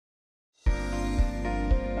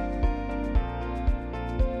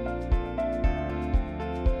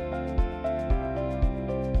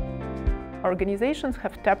Organizations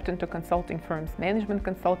have tapped into consulting firms, management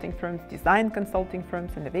consulting firms, design consulting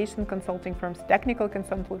firms, innovation consulting firms, technical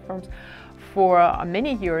consulting firms for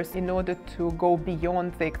many years in order to go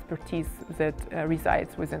beyond the expertise that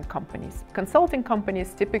resides within companies. Consulting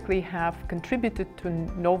companies typically have contributed to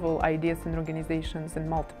novel ideas in organizations in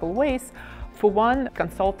multiple ways. For one,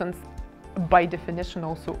 consultants by definition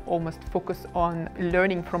also almost focus on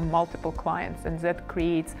learning from multiple clients, and that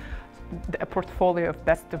creates a portfolio of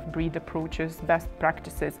best-of-breed approaches, best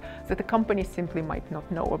practices that the company simply might not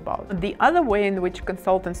know about. The other way in which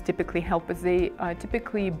consultants typically help is they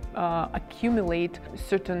typically accumulate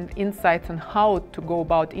certain insights on how to go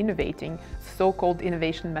about innovating, so-called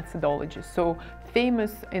innovation methodologies. So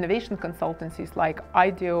famous innovation consultancies like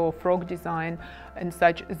IDEO, Frog Design and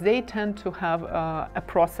such, they tend to have a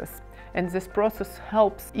process. And this process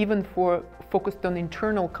helps even for focused on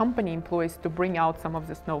internal company employees to bring out some of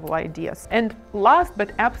these novel ideas. And last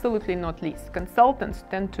but absolutely not least, consultants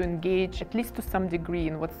tend to engage at least to some degree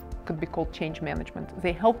in what could be called change management.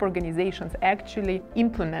 They help organizations actually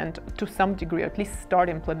implement to some degree, or at least start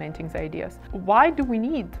implementing the ideas. Why do we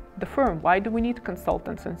need the firm? Why do we need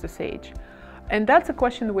consultants in this age? And that's a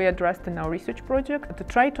question we addressed in our research project to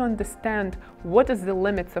try to understand what is the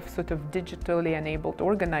limits of sort of digitally enabled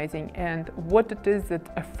organizing and what it is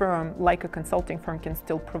that a firm like a consulting firm can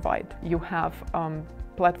still provide. You have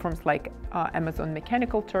platforms like Amazon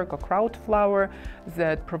Mechanical Turk or Crowdflower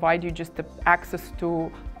that provide you just the access to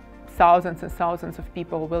thousands and thousands of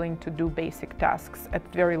people willing to do basic tasks at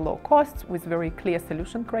very low costs with very clear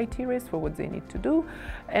solution criteria for what they need to do.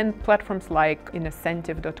 And platforms like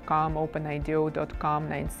incentive.com, openideo.com,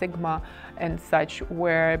 9 Sigma and such,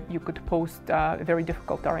 where you could post a very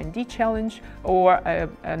difficult R&D challenge or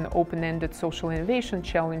an open-ended social innovation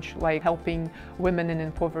challenge like helping women in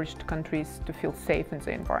impoverished countries to feel safe in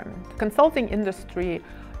the environment. Consulting industry,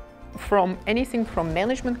 from anything from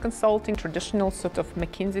management consulting, traditional sort of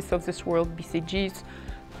McKinseys of this world, BCGs,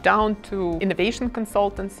 down to innovation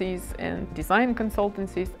consultancies and design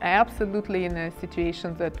consultancies, absolutely in a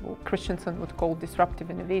situation that Christensen would call disruptive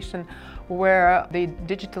innovation, where the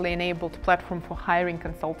digitally enabled platform for hiring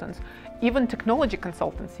consultants, even technology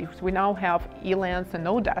consultancies. We now have Elance and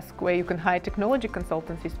Odesk, where you can hire technology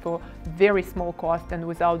consultancies for very small cost and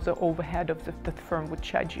without the overhead of the firm would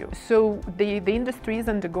charge you. So the industry is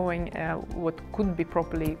undergoing what could be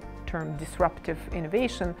properly termed disruptive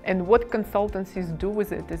innovation, and what consultancies do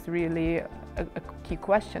with it is really a key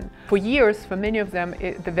question. For years, for many of them,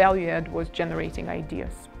 the value add was generating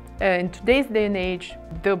ideas. In today's day and age,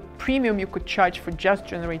 the premium you could charge for just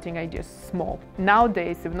generating ideas is small.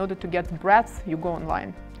 Nowadays, in order to get breadth, you go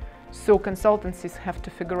online. So consultancies have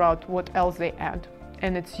to figure out what else they add.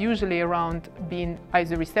 And it's usually around being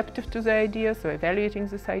either receptive to the ideas or evaluating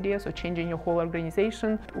these ideas or changing your whole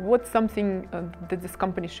organization. What's something that this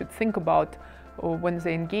company should think about when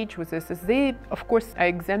they engage with this is they, of course, are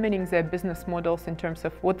examining their business models in terms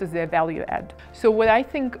of what is their value add. So what I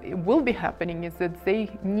think will be happening is that they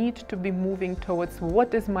need to be moving towards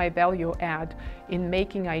what is my value add in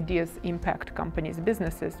making ideas impact companies'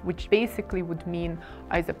 businesses, which basically would mean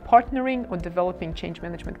either partnering or developing change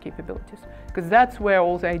management capabilities, because that's where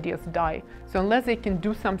all the ideas die. So unless they can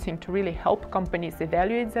do something to really help companies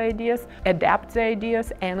evaluate the ideas, adapt the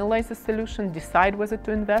ideas, analyze the solution, decide whether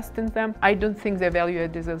to invest in them, I don't think their value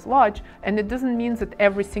add is as large. And it doesn't mean that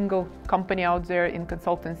every single company out there in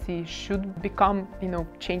consultancy should become,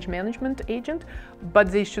 change management agent,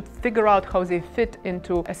 but they should figure out how they fit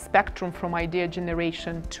into a spectrum from idea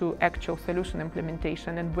generation to actual solution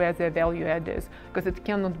implementation and where their value add is, because it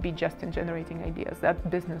cannot be just in generating ideas. That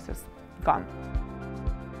business is gone.